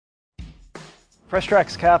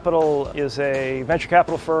FreshTracks Capital is a venture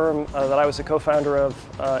capital firm that I was a co-founder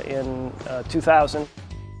of in 2000.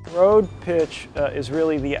 Road Pitch is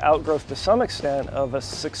really the outgrowth to some extent of a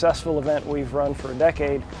successful event we've run for a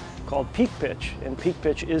decade called Peak Pitch. And Peak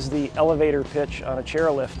Pitch is the elevator pitch on a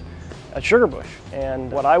chairlift at Sugarbush.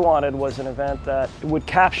 And what I wanted was an event that would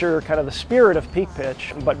capture kind of the spirit of Peak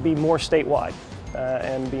Pitch, but be more statewide.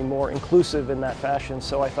 And be more inclusive in that fashion.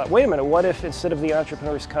 So I thought, wait a minute, what if instead of the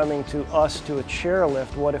entrepreneurs coming to us to a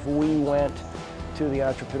chairlift, what if we went to the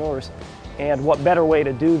entrepreneurs? And what better way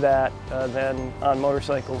to do that than on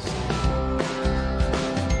motorcycles?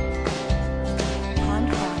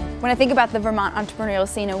 When I think about the Vermont entrepreneurial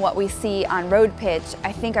scene and what we see on Road Pitch,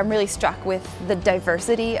 I think I'm really struck with the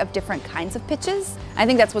diversity of different kinds of pitches. I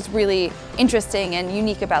think that's what's really interesting and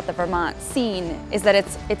unique about the Vermont scene is that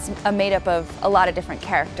it's made up of a lot of different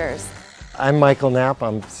characters. I'm Michael Knapp,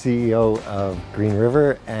 I'm CEO of Green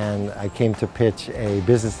River, and I came to pitch a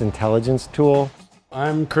business intelligence tool.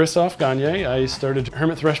 I'm Christophe Gagne. I started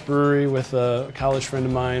Hermit Thrush Brewery with a college friend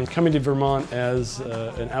of mine. Coming to Vermont as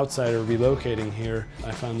an outsider relocating here,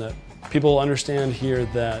 I found that people understand here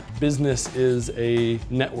that business is a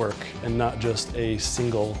network and not just a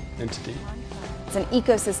single entity. It's an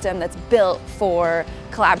ecosystem that's built for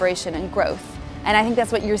collaboration and growth. And I think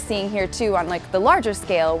that's what you're seeing here too on like the larger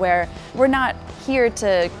scale, where we're not here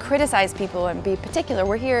to criticize people and be particular.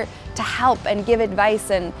 We're here to help and give advice,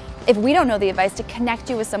 and if we don't know the advice, to connect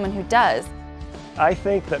you with someone who does. I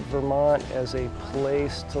think that Vermont as a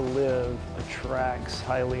place to live attracts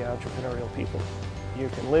highly entrepreneurial people. You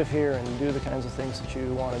can live here and do the kinds of things that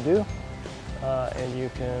you want to do, and you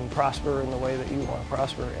can prosper in the way that you want to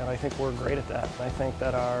prosper, and I think we're great at that. I think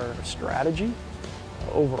that our strategy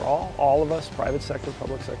overall, all of us, private sector,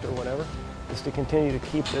 public sector, whatever, is to continue to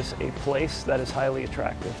keep this a place that is highly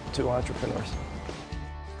attractive to entrepreneurs.